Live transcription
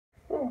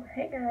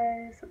Hey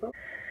guys,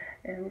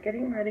 I'm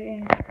getting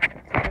ready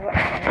to go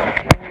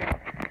out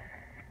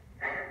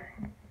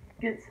and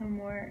get some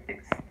more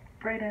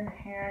sprayed in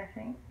hair, I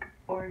think,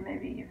 or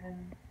maybe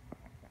even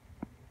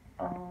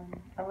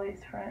a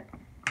lace front,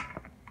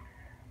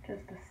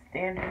 just a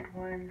standard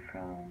one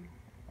from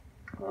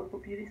a local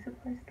beauty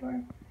supply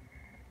store.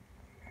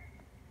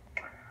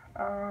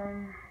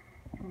 I'm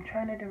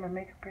trying to do my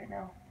makeup right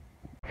now.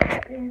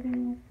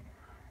 Baby,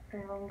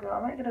 very long ago.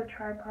 I might get a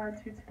tripod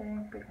too today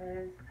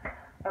because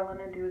I want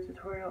to do a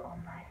tutorial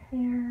on my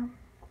hair.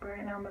 But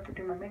right now I'm about to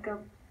do my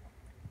makeup.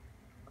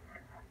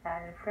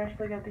 I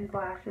freshly got these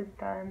lashes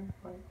done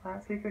like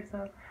last week or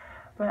so,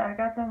 but I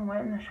got them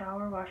wet in the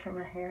shower washing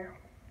my hair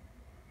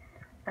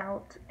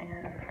out,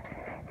 and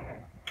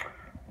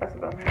that's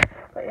about it.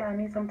 But yeah, I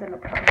need something to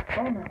put my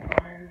phone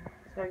up on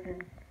so I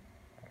can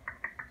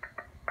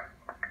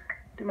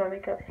do my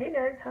makeup. Hey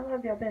guys, how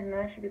have y'all been?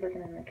 I should be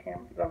looking in the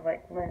camera, the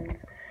like lens.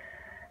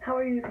 How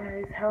are you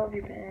guys? How have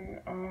you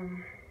been?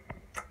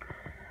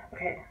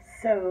 Okay,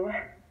 so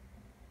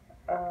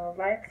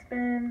life's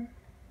been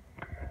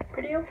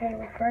pretty okay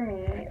for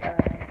me.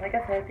 Like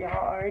I said,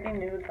 y'all already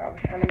knew that I was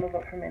trying to move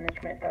up for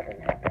management. That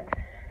didn't happen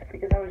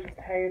because I was just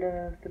tired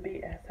of the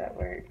BS at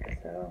work.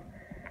 So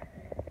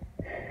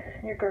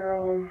your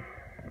girl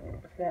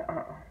said,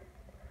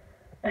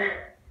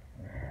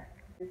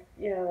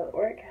 yeah,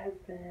 work has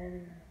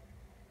been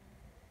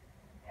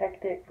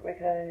hectic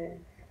because,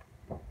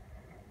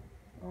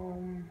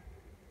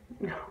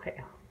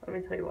 okay, let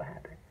me tell you what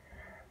happened.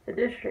 The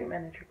district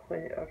manager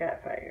quit or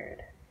got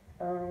fired.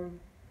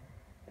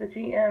 The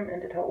GM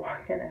ended up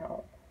walking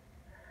out.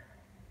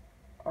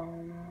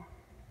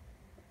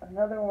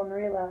 Another one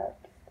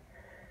relapsed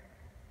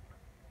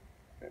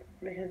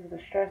because of the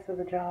stress of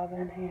the job,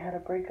 and he had a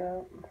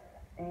breakup.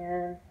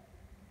 And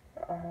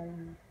what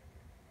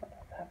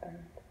else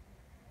happened?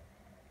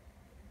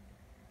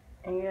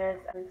 And yes,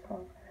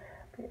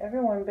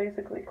 everyone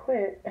basically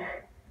quit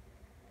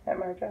at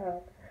my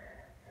job.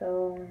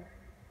 So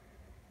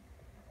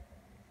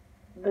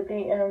the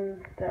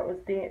DM that was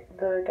the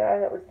guy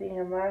that was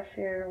DM last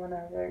year when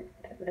I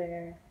worked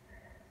there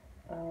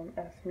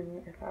asked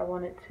me if I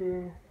wanted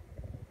to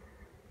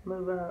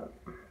move up,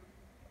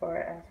 or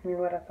asked me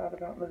what I thought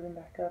about moving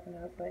back up, and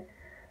I was like,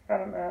 I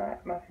don't know.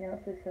 My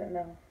fiance said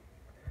no,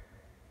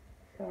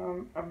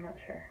 so I'm not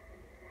sure.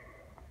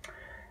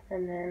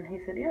 And then he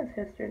said yes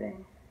yesterday.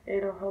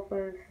 It'll help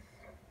us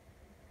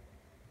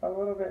a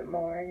little bit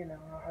more, you know.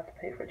 I'll have to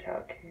pay for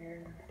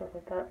childcare and stuff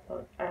like that, so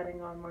it's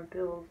adding on more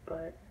bills,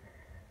 but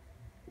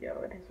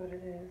yo, it is what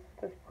it is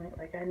at this point.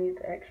 Like, I need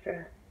the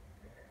extra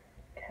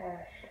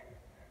cash,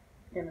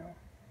 you know.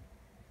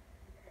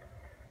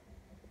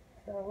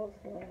 So we'll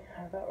see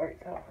how that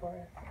works out for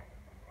us.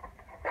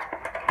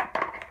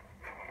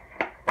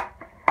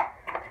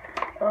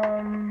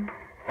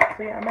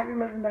 So yeah, I might be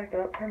moving back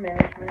up for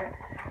management.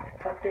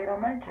 Update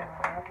on my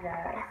job,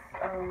 yes.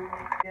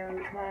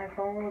 My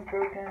phone was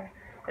broken,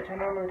 which I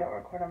normally don't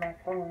record on my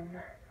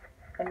phone.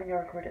 I think I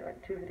recorded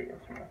like 2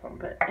 videos from my phone,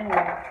 but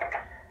anyway,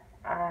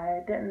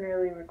 I didn't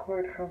really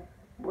record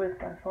with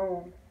my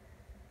phone,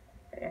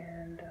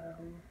 and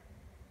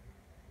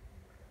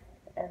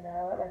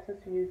I let my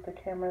sister use the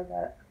camera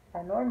that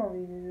I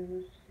normally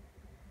use.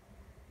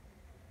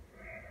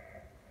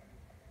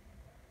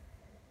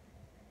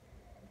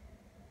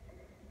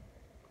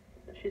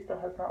 She still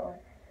has that one,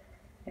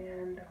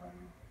 and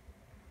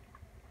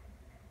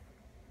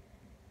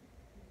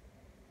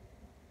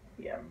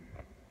yeah,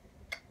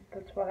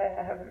 that's why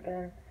I haven't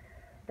been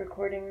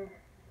recording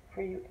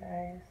for you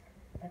guys.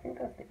 I think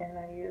that's the end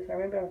I use, or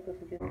maybe I was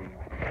supposed to get,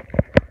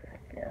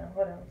 yeah,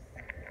 what else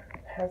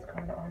has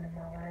gone on in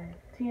my life?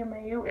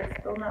 TMAU is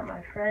still not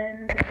my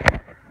friend,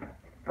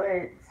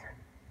 but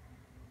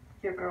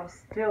your girl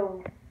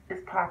still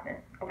is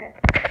popping, okay?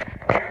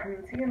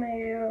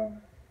 TMAU,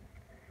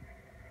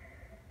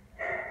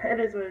 it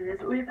is what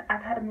it is.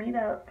 I've had a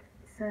meetup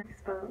since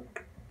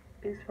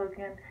we've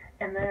spoken,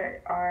 and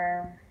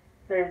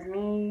there's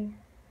me,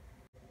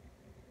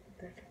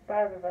 there's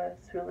 5 of us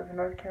who live in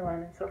North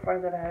Carolina so far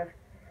that I have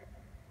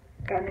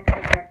gotten in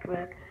contact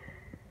with,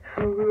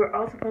 who we were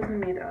all supposed to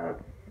meet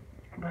up,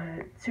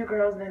 but 2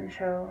 girls didn't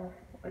show,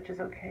 which is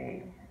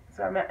okay.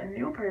 So I met a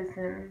new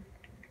person.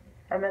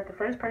 I met the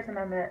first person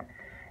I met,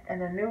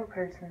 and a new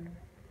person.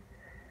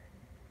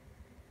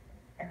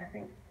 And I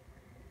think,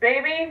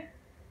 baby,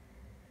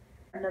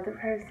 another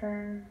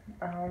person.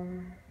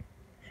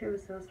 She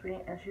was so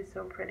sweet, and she's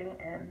so pretty,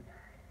 and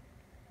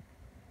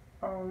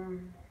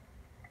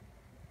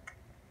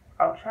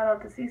oh, shout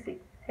out to Cece.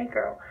 Hey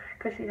girl,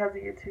 because she has a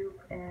YouTube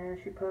and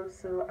she posts,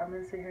 so I'm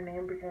gonna say her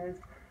name because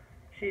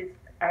she's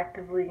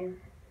actively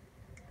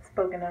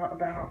spoken out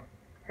about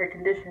her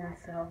condition.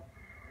 So,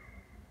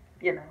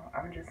 you know,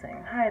 I'm just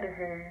saying hi to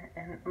her.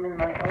 And I mean,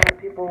 like, a lot of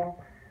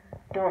people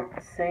don't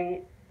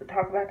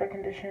talk about their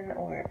condition,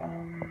 or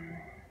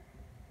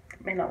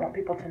may not want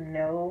people to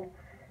know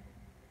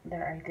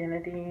their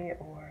identity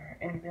or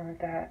anything like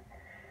that,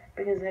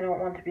 because they don't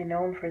want to be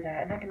known for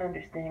that. And I can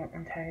understand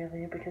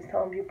entirely, because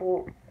telling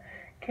people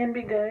can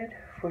be good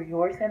for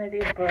your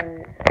sanity, but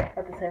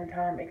at the same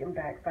time, it can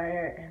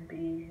backfire and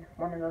be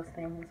one of those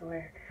things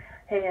where,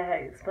 hey,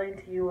 I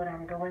explained to you what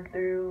I'm going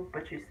through,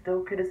 but you're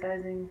still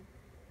criticizing.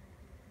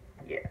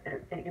 Yeah,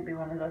 it can be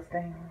one of those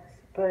things.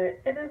 But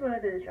it is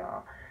what it is,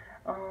 y'all.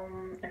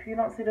 If you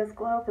don't see this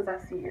glow, because I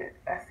see it.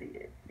 I see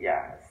it.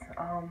 Yes.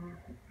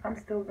 I'm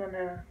still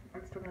gonna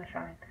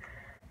shine.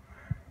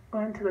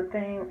 Going to the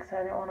thing, because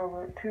I didn't want to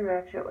look too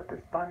ratchet with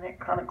this bonnet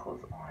kind of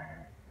clothes on.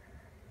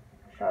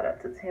 Shout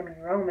out to Tammy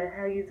Roman.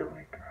 How you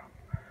doing, girl?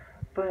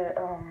 But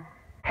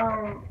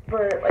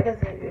like I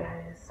said, you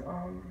guys,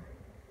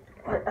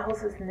 what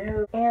else is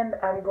new? And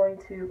I'm going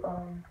to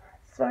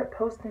start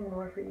posting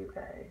more for you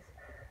guys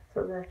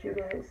so that you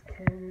guys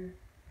can.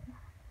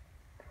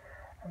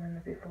 I'm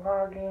gonna be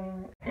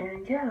vlogging,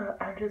 and yeah,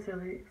 I'm just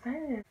really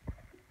excited.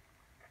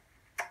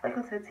 Like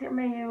I said,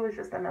 TMAU is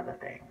just another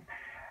thing.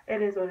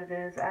 It is what it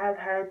is. I've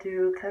had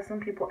to cut some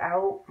people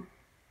out.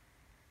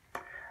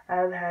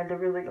 I've had to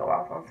really go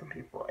off on some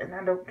people, and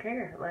I don't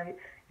care. Like,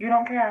 you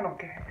don't care, I don't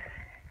care.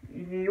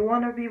 You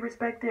want to be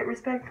respected,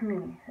 respect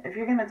me. If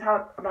you're going to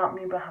talk about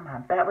me behind my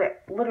back,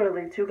 like,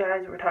 literally, 2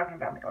 guys were talking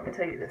about me. Let me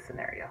tell you this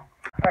scenario.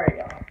 Alright,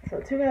 y'all. So,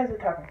 2 guys were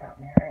talking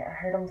about me, right? I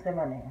heard them say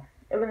my name.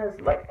 It was,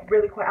 like,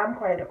 really quiet. I'm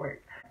quiet at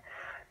work.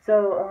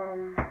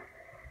 So,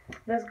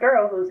 this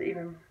girl who's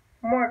even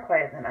more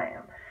quiet than I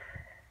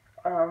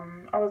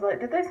am, I was like,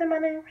 did they say my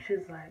name?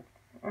 She's like,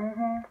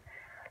 mm-hmm.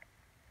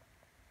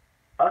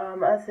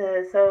 I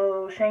said,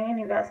 so, Shane,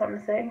 you got something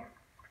to say?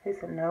 He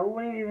said, no,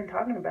 what are you even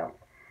talking about?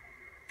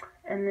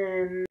 And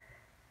then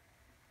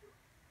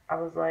I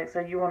was like, so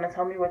you want to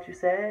tell me what you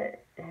said?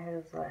 And he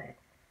was like,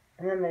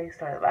 and then they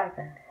started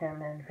laughing,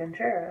 him and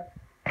Ventura.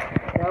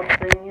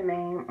 Yep, saying your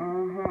name,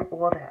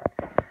 all that.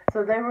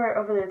 So they were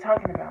over there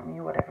talking about me,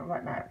 whatever,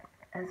 whatnot.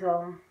 And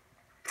so,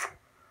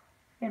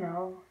 you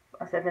know,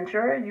 I said,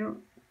 Ventura,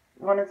 you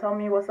want to tell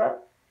me what's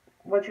up?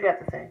 What you got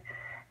to say?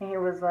 And he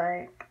was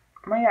like,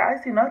 Maya,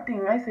 I see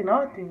nothing, I see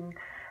nothing.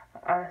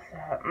 I said,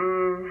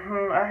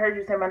 I heard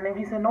you say my name.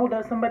 He said, no,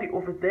 there's somebody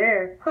over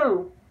there.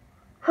 Who?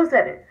 Who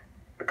said it?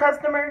 The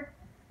customer?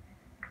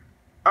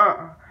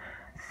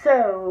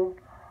 So,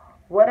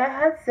 what I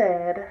had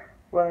said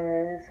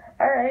was,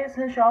 alright,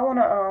 since y'all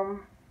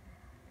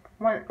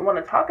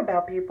wanna talk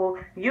about people,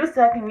 you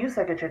suck and you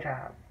suck at your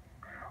job.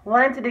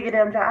 Learn to do your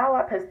damn job. Oh,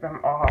 I pissed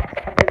him off.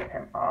 I pissed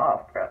him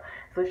off, bro.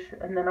 So,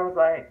 and then I was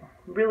like,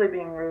 really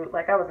being rude,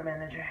 like I was a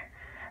manager.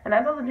 And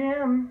I told the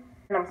GM,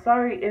 and I'm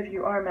sorry if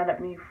you are mad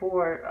at me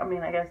for,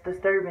 I guess,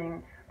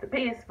 disturbing the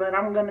peace, but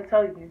I'm going to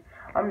tell you,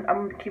 I'm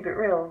going to keep it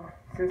real,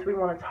 since we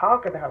want to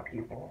talk about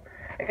people.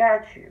 I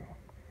got you.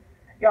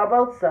 Y'all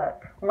both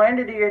suck. Learn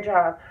to do your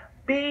job.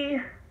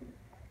 Be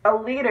a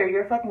leader.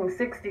 You're fucking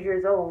 60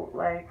 years old.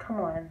 Like, come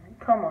on.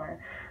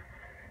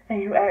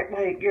 And you act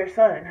like your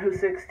son, who's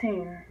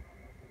 16.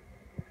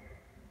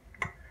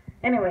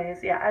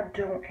 Anyways, yeah, I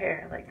don't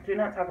care. Like, do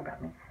not talk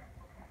about me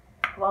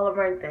while I'm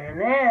right there. And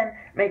then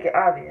make it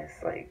obvious.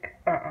 Like,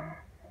 I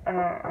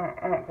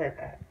don't play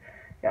that.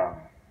 Y'all,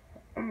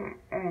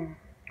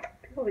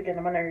 people be getting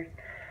on my nerves.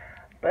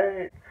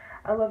 But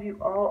I love you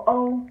all.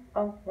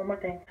 Oh, one more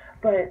thing.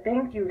 But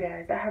thank you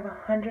guys. I have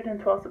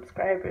 112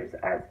 subscribers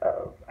as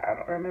of, I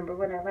don't remember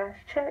when I last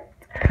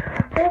checked.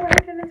 I have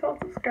 112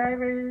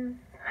 subscribers.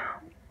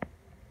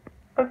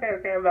 Okay,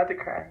 I'm about to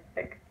cry.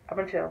 Like, I'm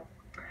gonna chill.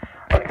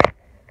 Okay,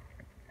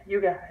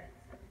 you guys,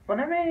 when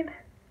I made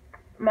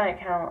my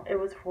account, it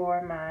was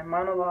for my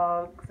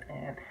monologues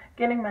and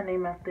getting my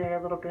name out there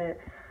a little bit,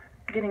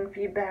 getting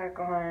feedback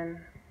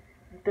on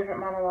different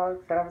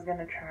monologues that I was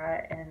gonna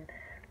try and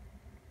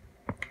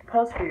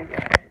post for you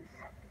guys.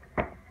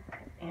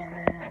 And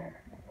then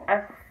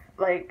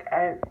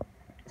I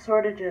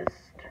sort of just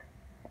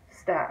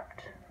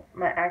stopped.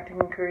 My acting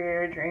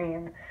career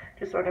dream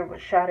just sort of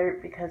was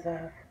shattered because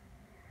of,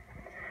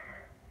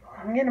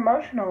 I'm getting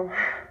emotional.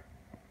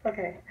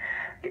 Okay.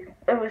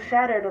 It was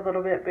shattered a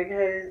little bit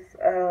because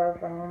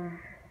of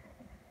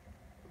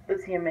the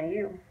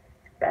TMAU.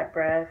 Bad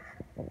breath,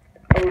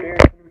 odor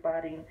in the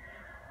body,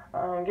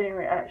 getting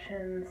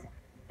reactions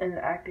in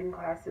the acting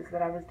classes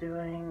that I was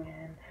doing,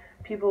 and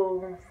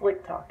people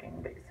slick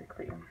talking,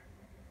 basically.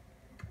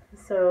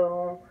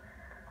 So,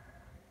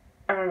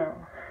 I don't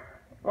know.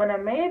 When I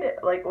made it,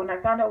 like, when I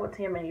found out what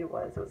TMAU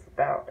was, it was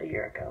about a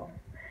year ago.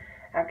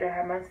 After I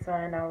had my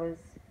son, I was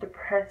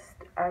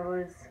depressed. I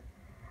was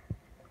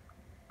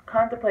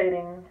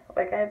contemplating,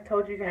 like I've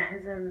told you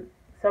guys in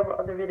several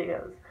other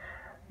videos,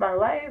 my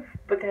life,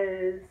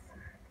 because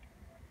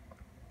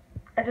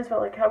I just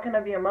felt like, how can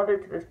I be a mother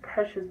to this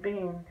precious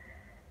being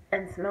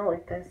and smell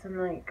like this? And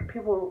like,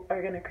 people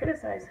are going to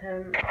criticize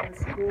him in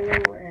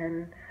school,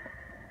 and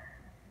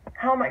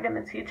how am I going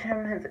to teach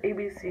him his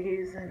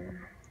ABCs, and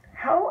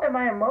how am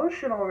I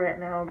emotional right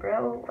now,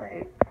 bro?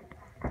 Like,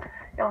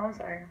 y'all, I'm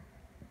sorry.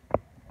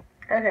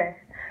 Okay,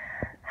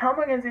 how am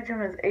I going to teach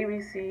him his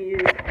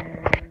ABCs,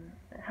 and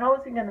how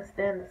is he going to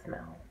stand the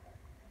smell?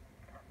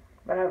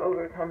 But I've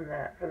overcome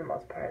that for the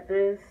most part.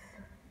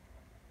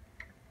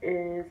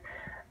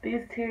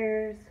 These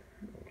tears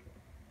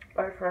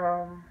are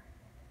from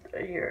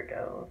a year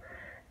ago.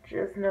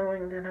 Just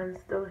knowing that I'm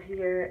still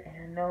here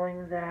and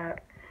knowing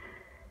that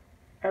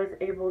I was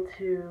able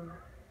to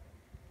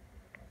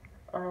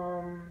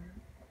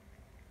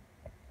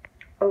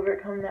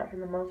overcome that for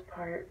the most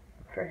part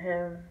for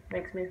him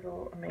makes me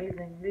feel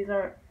amazing. These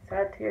aren't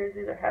sad tears,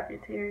 these are happy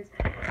tears.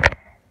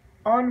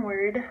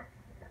 Onward.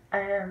 I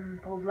am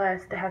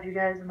blessed to have you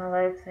guys in my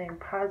life saying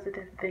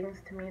positive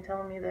things to me,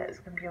 telling me that it's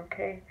going to be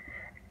okay,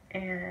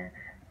 and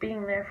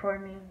being there for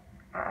me.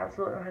 I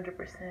absolutely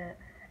 100%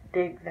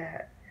 dig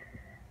that.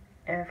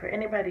 And for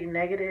anybody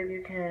negative,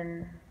 you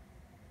can...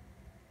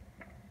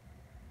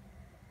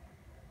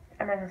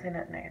 I'm not going to say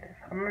nothing negative.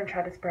 I'm going to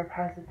try to spread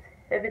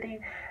positivity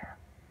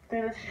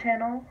through this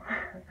channel.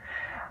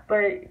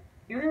 But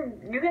you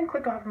can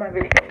click off my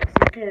videos.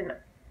 You can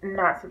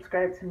not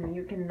subscribe to me.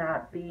 You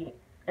cannot be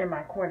in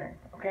my corner,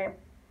 okay?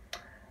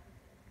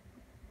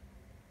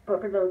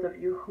 But for those of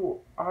you who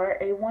are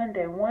a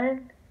one-day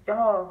one,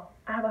 y'all,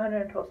 I have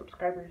 112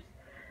 subscribers,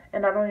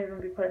 and I don't even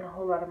be putting a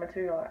whole lot of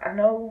material. I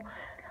know,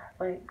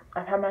 like,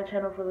 I've had my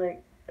channel for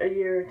like a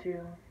year or two,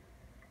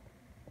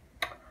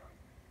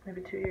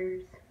 maybe 2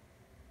 years,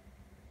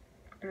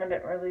 and I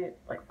didn't really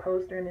like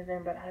post or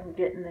anything, but I'm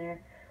getting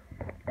there.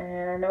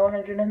 And I know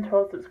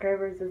 112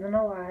 subscribers isn't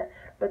a lot,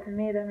 but to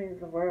me that means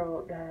the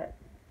world that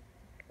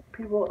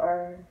people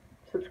are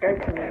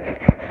subscribed to me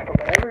for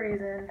whatever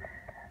reason.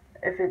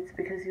 If it's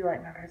because you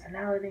like my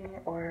personality,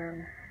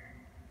 or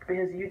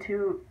because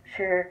YouTube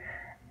share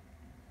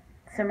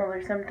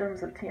similar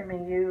symptoms of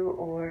TMAU,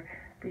 or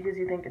because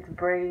you think it's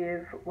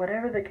brave,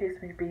 whatever the case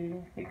may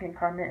be, you can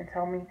comment and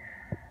tell me.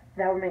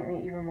 That would make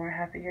me even more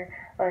happier.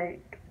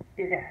 Like,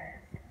 you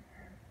guys,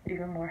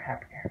 even more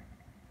happier.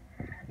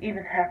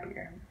 Even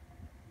happier.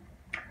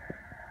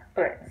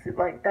 Okay, so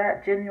like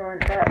that genuine,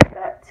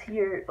 that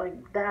tear,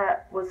 like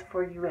that was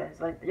for you guys.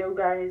 Like, you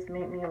guys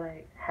made me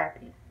like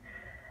happy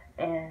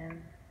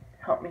and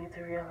helped me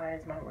to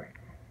realize my worth.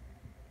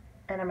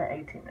 And I'm at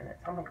 18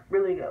 minutes. I'm gonna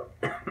really go.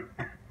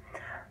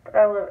 But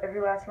I love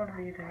every last one of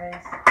you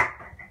guys.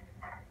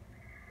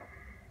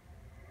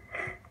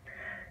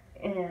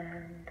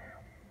 And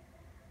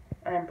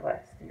I'm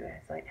blessed, you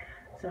guys. Like,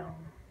 so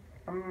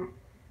I'm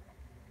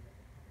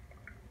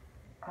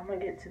gonna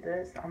get to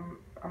this. I'm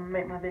gonna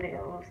make my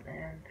videos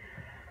and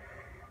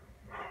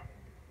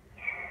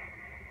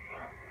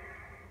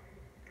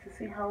to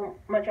see how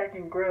much I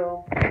can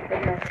grow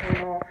in my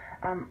channel.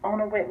 I'm on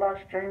a weight loss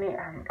journey.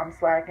 I'm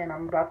slacking.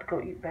 I'm about to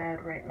go eat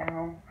bad right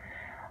now.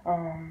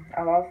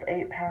 I lost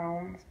 8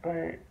 pounds,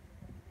 but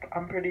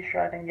I'm pretty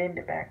sure I done gained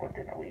it back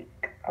within a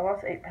week. I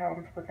lost 8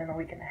 pounds within a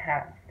week and a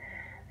half.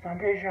 So I'm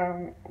pretty sure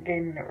I'm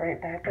gaining it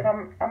right back. But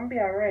I'm gonna be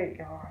alright,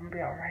 y'all. I'm gonna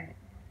be alright.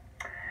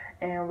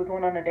 And we're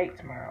going on a date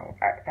tomorrow.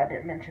 I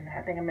didn't mention that.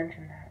 I think I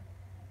mentioned that.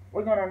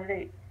 We're going on a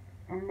date.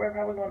 We're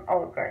probably going to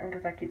Olive Garden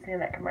because I keep seeing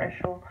that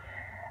commercial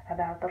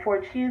about the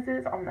 4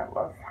 cheeses on the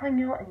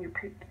lasagna and you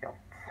pick your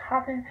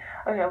topping.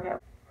 Okay.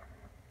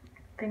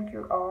 Thank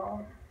you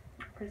all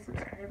for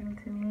subscribing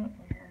to me,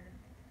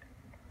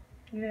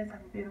 and you guys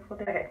have a beautiful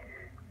day. Okay,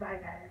 bye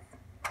guys.